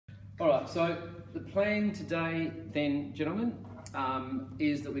All right, so the plan today then, gentlemen,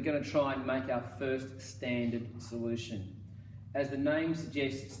 is that we're going to try and make our first standard solution. As the name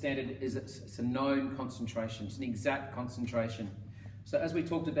suggests, standard is it's a known concentration, it's an exact concentration. So as we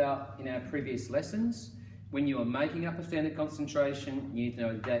talked about in our previous lessons, when you are making up a standard concentration, you need to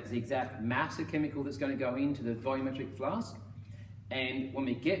know the exact mass of chemical that's going to go into the volumetric flask. And when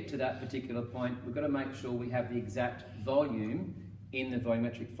we get to that particular point, we've got to make sure we have the exact volume in the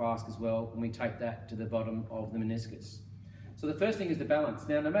volumetric flask as well when we take that to the bottom of the meniscus. So the first thing is the balance.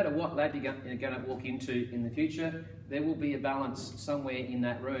 Now, no matter what lab you're going to walk into in the future, there will be a balance somewhere in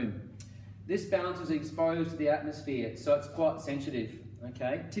that room. This balance is exposed to the atmosphere, so it's quite sensitive.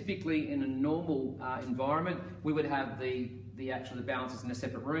 Okay, typically in a normal environment, we would have the balances in a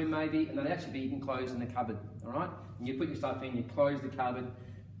separate room maybe, and they'd actually be enclosed in the cupboard. All right, and you put your stuff in, you close the cupboard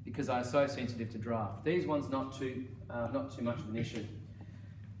because they are so sensitive to draft. These ones not too much of an issue.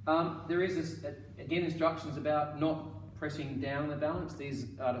 There is again instructions about not pressing down the balance. These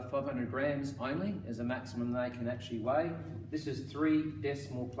are to 500 grams only as a maximum they can actually weigh. This is 3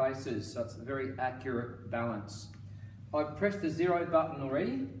 decimal places, so it's a very accurate balance. I've pressed the 0 button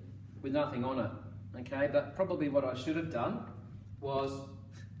already with nothing on it, okay? But probably what I should have done was,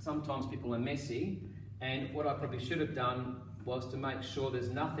 sometimes people are messy, and what I probably should have done was to make sure there's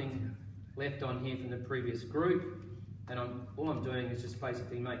nothing left on here from the previous group, and all I'm doing is just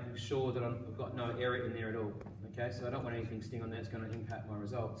basically making sure that I've got no error in there at all, okay? So I don't want anything sitting on there that's going to impact my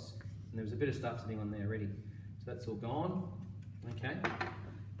results. And there was a bit of stuff sitting on there already, so that's all gone, okay?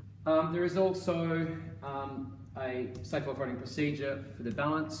 There is also a safe operating procedure for the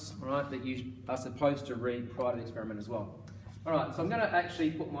balance, all right, that you are supposed to read prior to the experiment as well. All right, so I'm going to actually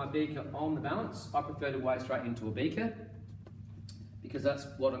put my beaker on the balance. I prefer to weigh straight into a beaker because that's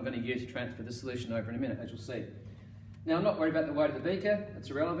what I'm going to use to transfer the solution over in a minute, as you'll see. Now, I'm not worried about the weight of the beaker, it's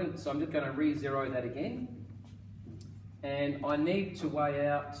irrelevant, so I'm just going to re-zero that again. And I need to weigh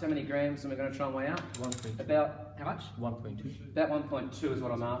out, how many grams am I going to try and weigh out? 1.2. About, how much? 1.2. About 1.2 is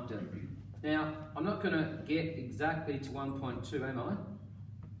what I'm after. Now, I'm not going to get exactly to 1.2, am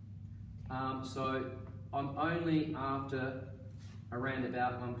I? So I'm only after around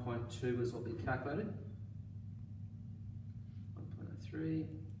about 1.2 is what we calculated. 1.03,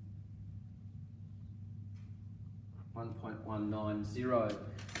 1.190.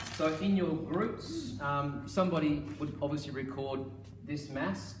 So in your groups, somebody would obviously record this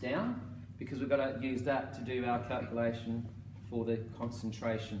mass down because we've got to use that to do our calculation for the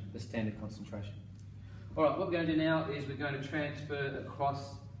concentration, the standard concentration. All right, what we're going to do now is we're going to transfer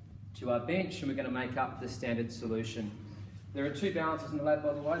across to our bench and we're going to make up the standard solution. There are 2 balances in the lab,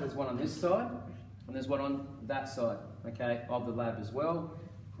 by the way. There's one on this side and there's one on that side, okay, of the lab as well.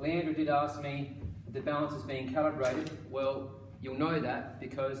 Leandra did ask me if the balance is being calibrated. Well, you'll know that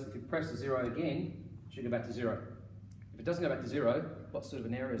because if you press the 0 again, it should go back to 0. If it doesn't go back to 0, what sort of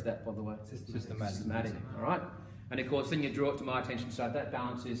an error is that, by the way? Systematic, all right? And of course, then you draw it to my attention, so that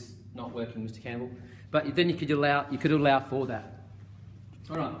balance is not working, Mr. Campbell. But then you could allow for that.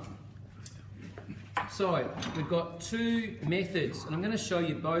 All right. So we've got 2 methods, and I'm going to show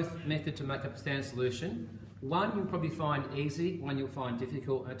you both methods to make up a standard solution. One you'll probably find easy, one you'll find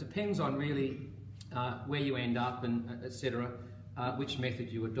difficult. And it depends on really where you end up and etc. Which method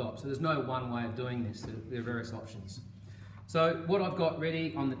you adopt. So there's no one way of doing this. There are various options. So what I've got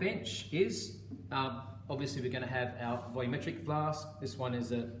ready on the bench is. Obviously, we're going to have our volumetric flask. This one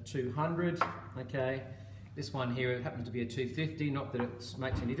is a 200, okay. This one here happens to be a 250, not that it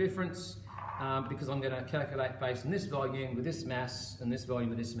makes any difference, because I'm going to calculate based on this volume with this mass and this volume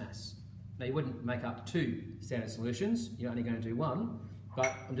with this mass. Now, you wouldn't make up 2 standard solutions, you're only going to do 1,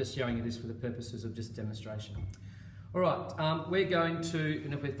 but I'm just showing you this for the purposes of just demonstration. All right, we're going to,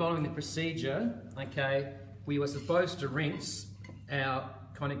 and if we're following the procedure, okay, we were supposed to rinse our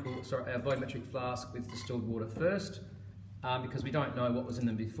our volumetric flask with distilled water first because we don't know what was in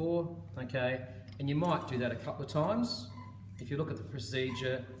them before, okay? And you might do that a couple of times. If you look at the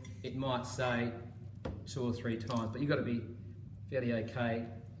procedure, it might say 2 or 3 times, but you've got to be fairly okay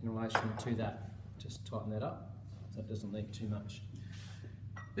in relation to that. Just tighten that up so it doesn't leak too much.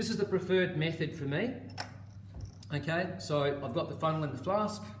 This is the preferred method for me, okay? So I've got the funnel in the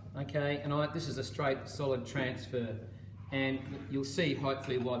flask, okay? And this is a straight solid transfer. And you'll see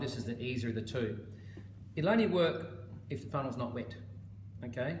hopefully why this is the easier of the 2. It'll only work if the funnel's not wet,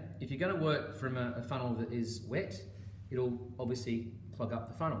 okay? If you're going to work from a funnel that is wet, it'll obviously clog up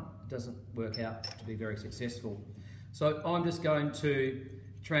the funnel. It doesn't work out to be very successful. So I'm just going to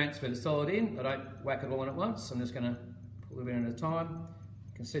transfer the solid in. I don't whack it all in at once. I'm just going to put a little bit at a time.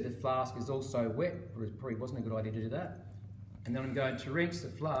 You can see the flask is also wet, but it probably wasn't a good idea to do that. And then I'm going to rinse the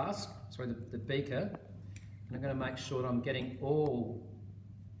flask, sorry, the beaker, and I'm going to make sure that I'm getting all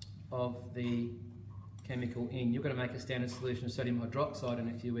of the chemical in. You're going to make a standard solution of sodium hydroxide in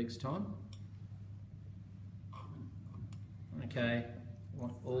a few weeks' time. Okay, I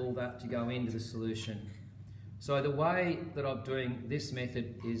want all that to go into the solution. So the way that I'm doing this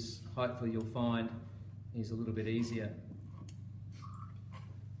method is, hopefully you'll find, is a little bit easier.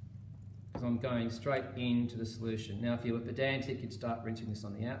 Because I'm going straight into the solution. Now if you were pedantic, you'd start rinsing this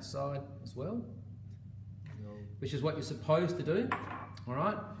on the outside as well, which is what you're supposed to do, all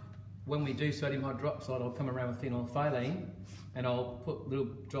right? When we do sodium hydroxide, I'll come around with phenolphthalein and I'll put little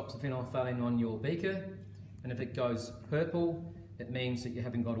drops of phenolphthalein on your beaker, and if it goes purple, it means that you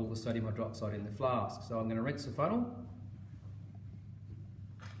haven't got all the sodium hydroxide in the flask. So I'm going to rinse the funnel,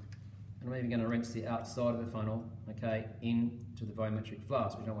 and I'm even going to rinse the outside of the funnel, okay, into the volumetric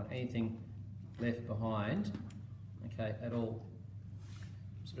flask. We don't want anything left behind, okay, at all.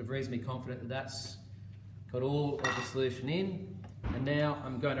 I'm sort of reasonably confident that that's got all of the solution in. And now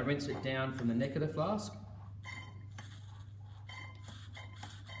I'm going to rinse it down from the neck of the flask.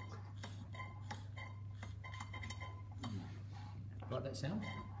 Like that sound?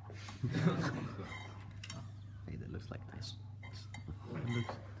 Hey, that looks like this.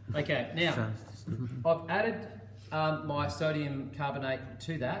 Okay, now I've added my sodium carbonate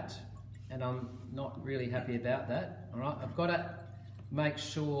to that, and I'm not really happy about that. All right, I've got to make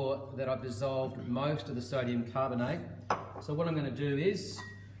sure that I've dissolved most of the sodium carbonate. So what I'm going to do is,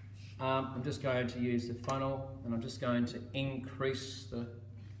 I'm just going to use the funnel, and I'm just going to increase the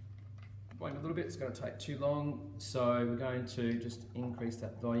volume a little bit. It's going to take too long, so we're going to just increase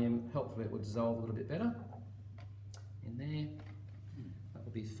that volume. Hopefully it will dissolve a little bit better in there. That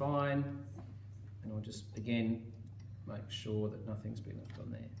will be fine, and I'll just again make sure that nothing's been left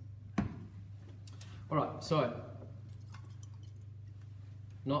on there. All right, so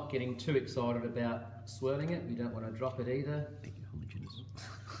not getting too excited about swirling it. We don't want to drop it either. Make it homogeneous.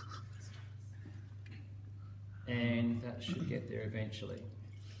 And that should get there eventually.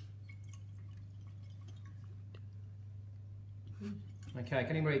 Okay,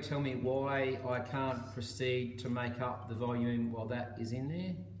 can anybody tell me why I can't proceed to make up the volume while that is in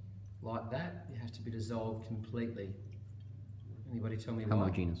there? Like that? It has to be dissolved completely. Anybody tell me why?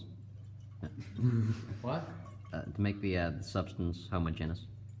 Homogeneous. What? To make the substance homogeneous.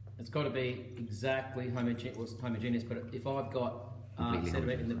 It's got to be exactly homogeneous, but if I've got Completely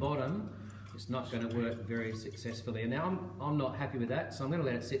sediment in the bottom, it's not going to work very successfully. And now I'm not happy with that, so I'm going to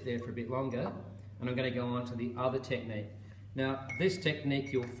let it sit there for a bit longer, and I'm going to go on to the other technique. Now, this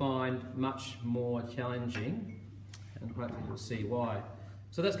technique you'll find much more challenging, and hopefully you'll see why.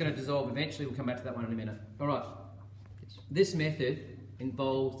 So that's going to dissolve eventually. We'll come back to that one in a minute. All right. This method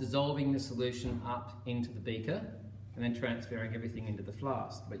involves dissolving the solution up into the beaker and then transferring everything into the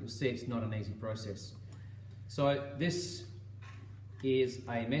flask. But you'll see it's not an easy process. So this is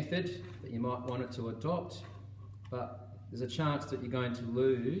a method that you might want it to adopt, but there's a chance that you're going to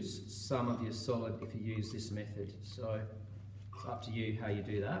lose some of your solid if you use this method. So it's up to you how you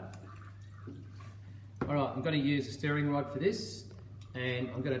do that. All right, I'm going to use a stirring rod for this, and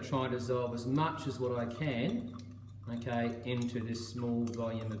I'm going to try and dissolve as much as what I can, okay, into this small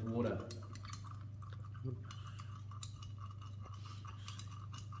volume of water.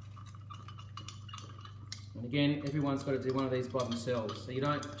 And again, everyone's got to do one of these by themselves, so you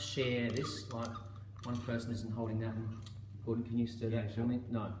don't share this, like one person isn't holding that. And Gordon, can you stir that for me?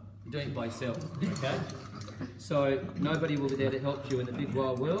 No, you're doing it by yourself, okay? So nobody will be there to help you in the big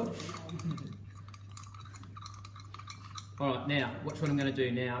wide world. All right, now, watch what I'm going to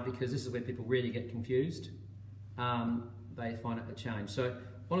do now, because this is where people really get confused. They find it a challenge. So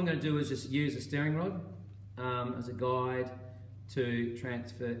what I'm going to do is just use a stirring rod as a guide to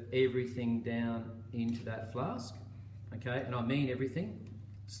transfer everything down into that flask, okay? And I mean everything.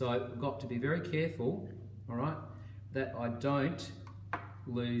 So I've got to be very careful, all right, that I don't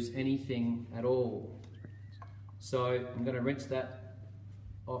lose anything at all. So I'm going to rinse that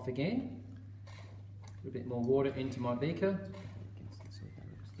off again. Put a bit more water into my beaker.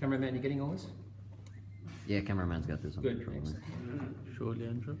 Cameraman, you getting all this? Yeah, cameraman's got this on Good, control. thanks. Surely,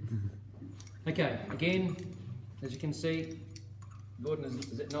 Andrew. Okay, again, as you can see, Gordon,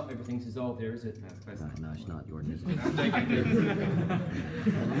 is it not everything's dissolved there, is it? No, it's not. Jordan, is it?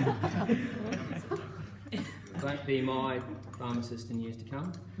 Don't be my pharmacist in years to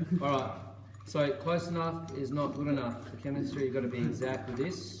come. All right, so close enough is not good enough. For chemistry, you've got to be exactly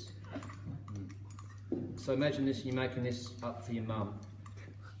this. So imagine this, you're making this up for your mum.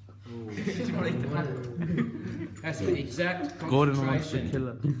 Has to be exact Gordon wants to concentration. kill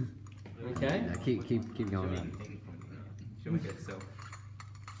it. Okay? Keep going. She'll make it herself.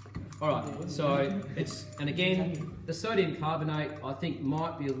 Alright, so it's, and again, the sodium carbonate I think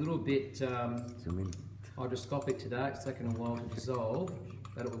might be a little bit Zoom in. hydroscopic today. It's taken a while to dissolve,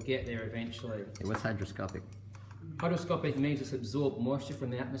 but it will get there eventually. Hey, what's hydroscopic? Hydroscopic means it's absorbed moisture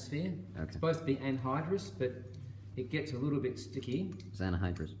from the atmosphere. Okay. It's supposed to be anhydrous, but it gets a little bit sticky. It's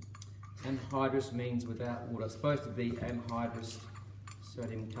anhydrous. Anhydrous means without water. It's supposed to be anhydrous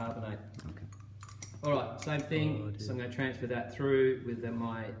sodium carbonate. Okay. Alright, same thing. So I'm going to transfer that through with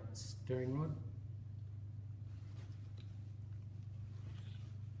my stirring rod.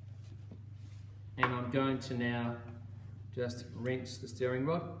 And I'm going to now just rinse the stirring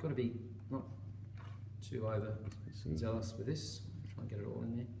rod. Got to be not too overzealous with this. Try and get it all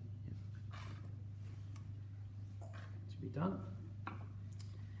in there. Should be done.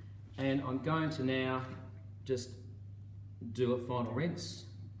 And I'm going to now just do a final rinse.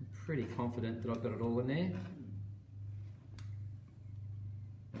 I'm pretty confident that I've got it all in there.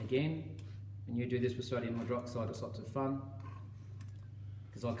 And again, when you do this with sodium hydroxide, it's lots of fun.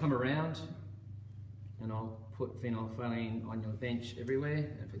 Because I'll come around and I'll put phenolphthalein on your bench everywhere.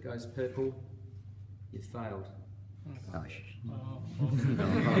 And if it goes purple, you've failed. Oh,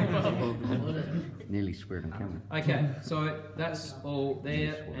 nearly squared on camera. Okay, so that's all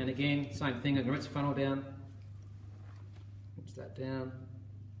there. And again, same thing. I'm going to rinse the funnel down. Rinse that down.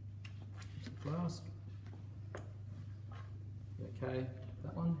 Flask. Okay,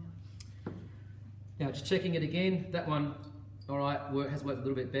 that one. Now just checking it again. That one, all right, has worked a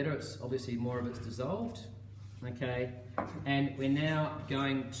little bit better. It's obviously more of it's dissolved. Okay, and we're now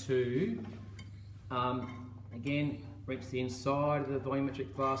going to again rinse the inside of the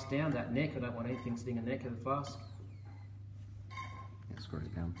volumetric flask down. That neck. I don't want anything sitting in the neck of the flask. Yeah, square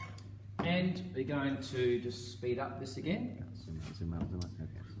it down. And we're going to just speed up this again. Yeah, zoom out. Okay.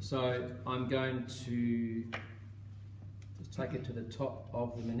 So I'm going to just take it to the top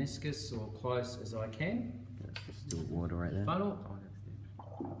of the meniscus or close as I can. That's still water right there. Funnel.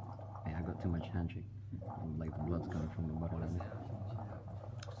 Yeah, I got too much handshake. Like the blood's coming from the bottom right there.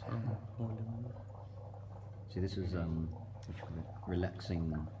 See, this is what you call it,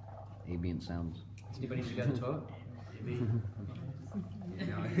 relaxing ambient sounds. Does anybody need to go to the toilet?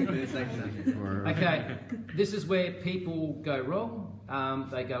 Or Okay, this is where people go wrong.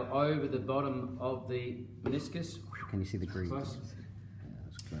 They go over the bottom of the meniscus. can you see the grease? Close. Yeah,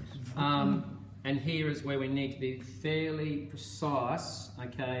 that's close. And here is where we need to be fairly precise,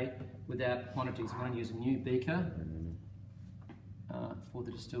 okay, with our quantities. I'm going to use a new beaker for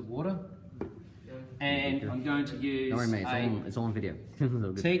the distilled water. And I'm going to use Don't worry, mate. It's all on video. It's all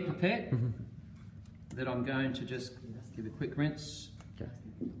good. tea pipette that I'm going to just give a quick rinse. Okay.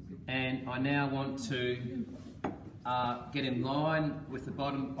 And I now want to get in line with the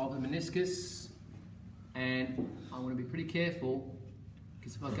bottom of the meniscus, and I want to be pretty careful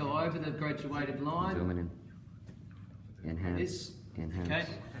because if I go over the graduated line, Zooming in. Enhance. this, Enhance. okay.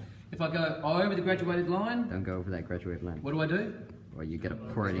 If I go over the graduated line, Don't go over that graduated line. what do? Or you get to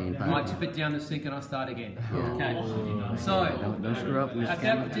pour it in. I tip it down the sink and I start again. Yeah. Okay. So Don't screw up, Mr. at that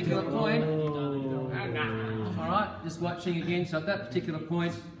Cameron. particular point, all right, just watching again. So at that particular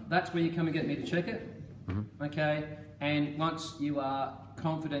point, that's where you come and get me to check it. Okay. And once you are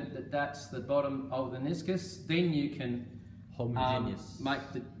confident that that's the bottom of the meniscus, then you can make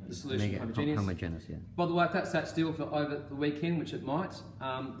the solution Make it homogeneous. homogeneous, yeah. By the way, if that sat still for over the weekend, which it might,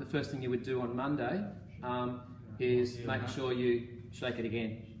 the first thing you would do on Monday is make sure you shake it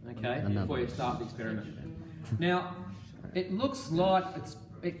again, okay, before you start the experiment. Now, it looks like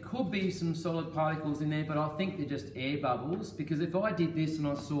it could be some solid particles in there, but I think they're just air bubbles, because if I did this and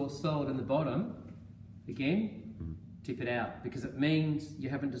I saw solid in the bottom, again, tip it out, because it means you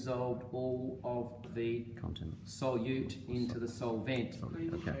haven't dissolved all of the Content. solute into the solvent.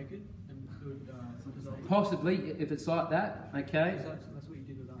 Okay. Possibly, if it's like that, okay.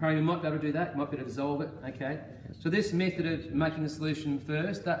 Harry, you might be able to do that, you might be able to dissolve it, okay. So this method of making a solution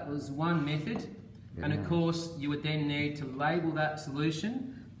first, that was one method. And of course, you would then need to label that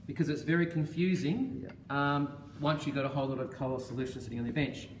solution, because it's very confusing once you've got a whole lot of colour solution sitting on the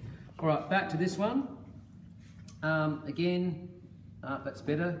bench. All right, back to this one. Again, that's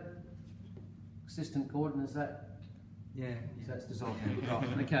better. Consistent, Gordon, is that? Yeah. So that's dissolved.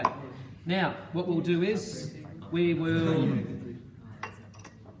 Right, okay. Now, what we'll do is we will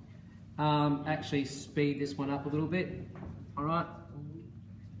actually speed this one up a little bit. All right.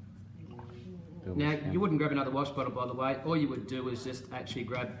 Now, you wouldn't grab another wash bottle, by the way. All you would do is just actually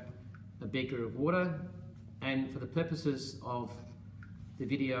grab a beaker of water, and for the purposes of the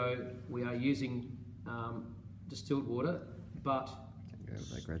video, we are using distilled water, but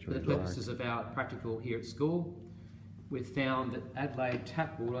for the purposes of our practical here at school, we've found that Adelaide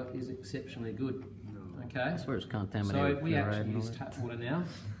tap water is exceptionally good. Okay, I swear it's contaminated. so we fluoride actually and all use that. tap water now.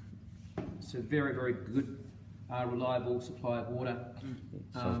 It's a very, very good, reliable supply of water.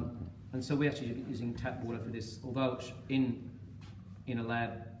 And so we're actually using tap water for this, although it's in a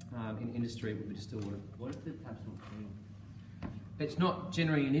lab, in industry, we just still water. What if the tap's not clean? It's not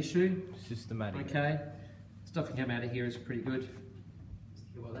generally an issue. Systematic. Okay, stuff that came out of here is pretty good.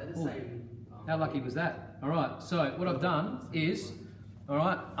 Well, they're the Ooh. same. How lucky was that? All right, so what I've done is, all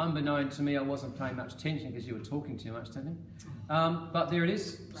right, unbeknown to me, I wasn't paying much attention because you were talking too much, Tony. But there it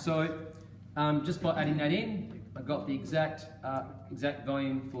is. So just by adding that in, I got the exact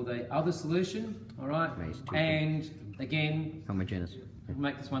volume for the other solution. All right, Nice, too and again, Homogeneous.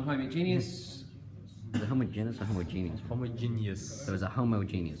 make this one homogeneous. Is it homogeneous or homogeneous? Homogeneous. So it's a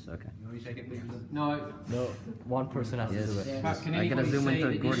homogeneous, okay. No, No, one person has Yes. to do it. but can I gotta anybody zoom see into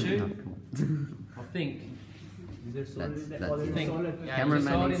the Gordon. issue? No, come on. I think. That's Think.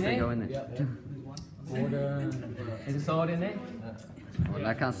 Cameraman needs to there? go in there. Is it solid in there? Well,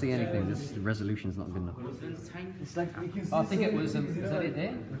 I can't see anything. This resolution's not good enough. I think it was. Is that it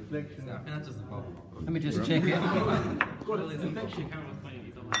there? That's just the problem. Let me just check it.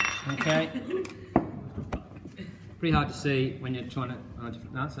 Okay. Pretty hard to see when you're trying to.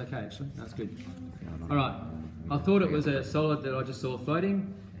 No, it's okay actually. That's good. All right. I thought it was a solid that I just saw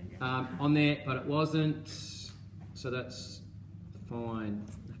floating on there, but it wasn't. So that's fine.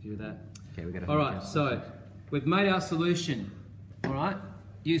 Happy with that. Okay, we got All right. So we've made our solution. All right.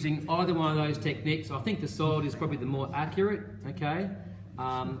 Using either one of those techniques, I think the solid is probably the more accurate. Okay.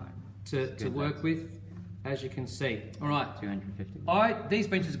 To work with, as you can see. All right. 250. These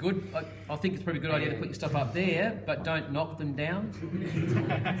benches are good. I think it's probably a good idea to put your stuff up there, but don't knock them down.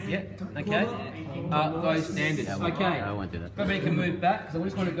 Yeah, okay. Those standards. Okay. I won't do that. Maybe you can move back because I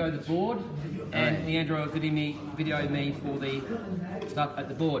just want to go to the board, and Leandro will video me for the stuff at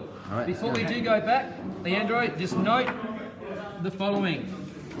the board. All right, Before let's we go. do go back, Leandro, just note the following.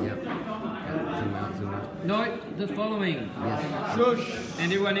 Yep. Zoom out, zoom out. Note the following. Yes. Shush!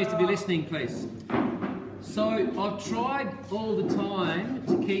 And everyone needs to be listening, please. So I've tried all the time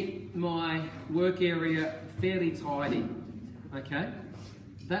to keep my work area fairly tidy. Okay?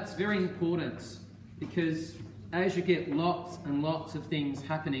 That's very important because as you get lots and lots of things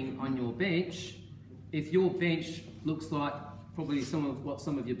happening on your bench, if your bench looks like probably some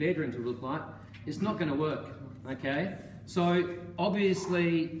of your bedrooms will look like, it's not going to work. Okay? So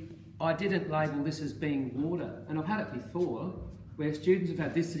obviously I didn't label this as being water, and I've had it before where students have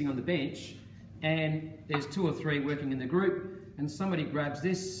had this sitting on the bench and there's 2 or 3 working in the group and somebody grabs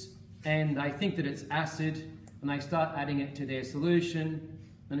this and they think that it's acid and they start adding it to their solution,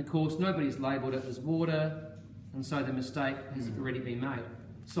 and of course nobody's labelled it as water, and so the mistake has already been made.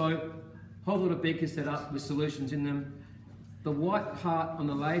 So a whole lot of beakers set up with solutions in them. The white part on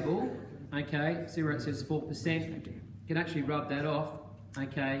the label, okay, see where it says 4%, you can actually rub that off.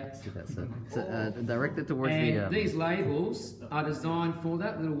 Okay, So, directed towards and the. these labels are designed for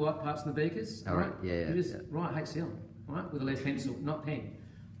that, little white parts in the beakers. All right, yeah, You just write HCl, right, with a lead pencil, not pen.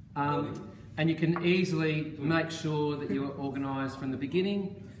 And you can easily make sure that you're organised from the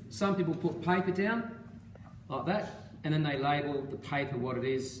beginning. Some people put paper down, like that, and then they label the paper what it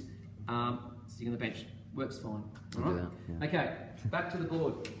is, sitting on the bench. Works fine. I'll do that, yeah. Okay, back to the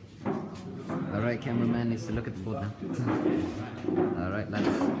board. Alright, cameraman needs to look at the board now. Alright, let's.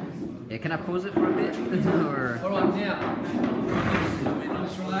 Yeah, can I pause it for a bit? Or. Alright, now,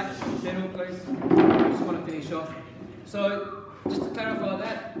 just relax, settle please. Just want to finish off. So, just to clarify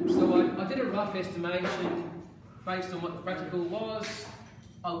that, so I did a rough estimation based on what the practical was.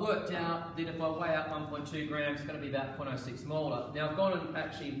 I worked out that if I weigh out 1.2 grams, it's going to be about 0.06 molar. Now I've gone and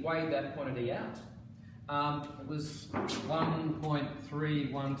actually weighed that quantity out. It was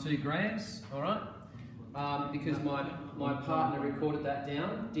 1.312 grams, alright? Because my partner recorded that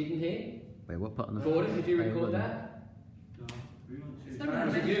down, didn't he? Wait, what part on the. Gordon, did you record that?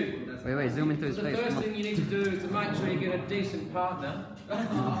 Did you? Wait, zoom into his The face. first Come on. thing you need to do is to make sure you get a decent partner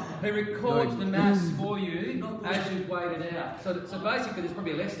who records the mass for you as you weigh it out. So basically, there's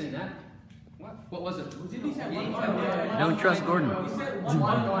probably a lesson in that. What was it? Don't trust Gordon.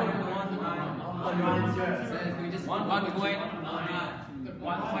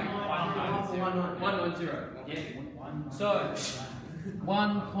 1.110. So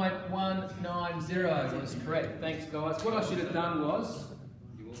 1.190 was correct. Thanks, guys. What I should have done was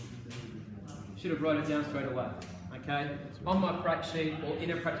should have wrote it down straight away. Okay, on my prac sheet or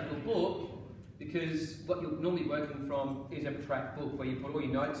in a practical book, because what you're normally working from is a prac book where you put all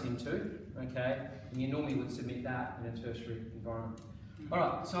your notes into. Okay, and you normally would submit that in a tertiary environment. All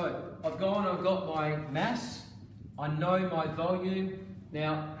right, so I've got my mass, I know my volume.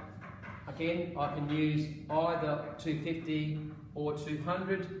 Now, again, I can use either 250 or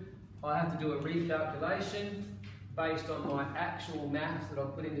 200. I have to do a recalculation based on my actual mass that I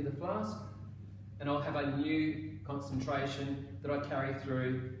put into the flask, and I'll have a new concentration that I carry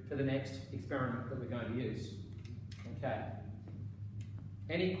through for the next experiment that we're going to use. Okay.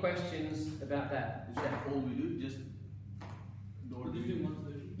 Any questions about that? Is that all we do? Just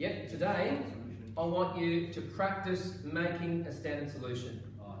Yep, today I want you to practice making a standard solution.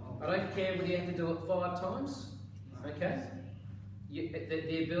 I don't care whether you have to do it 5 times, okay?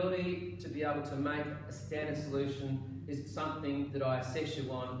 The ability to be able to make a standard solution is something that I assess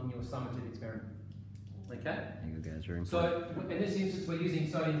you on in your summative experiment, okay? Thank you guys, very important. So, in this instance, we're using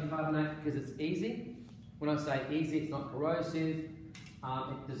sodium carbonate because it's easy. When I say easy, it's not corrosive.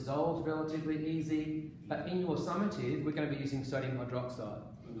 It dissolves relatively easy. But in your summative, we're going to be using sodium hydroxide.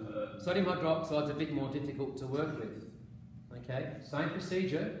 Sodium hydroxide is a bit more difficult to work with. Okay, same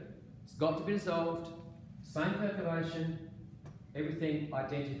procedure. It's got to be dissolved. Same percolation. Everything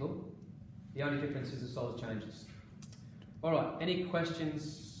identical. The only difference is the solid changes. All right. Any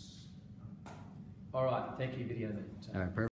questions? All right. Thank you, video. All right, perfect.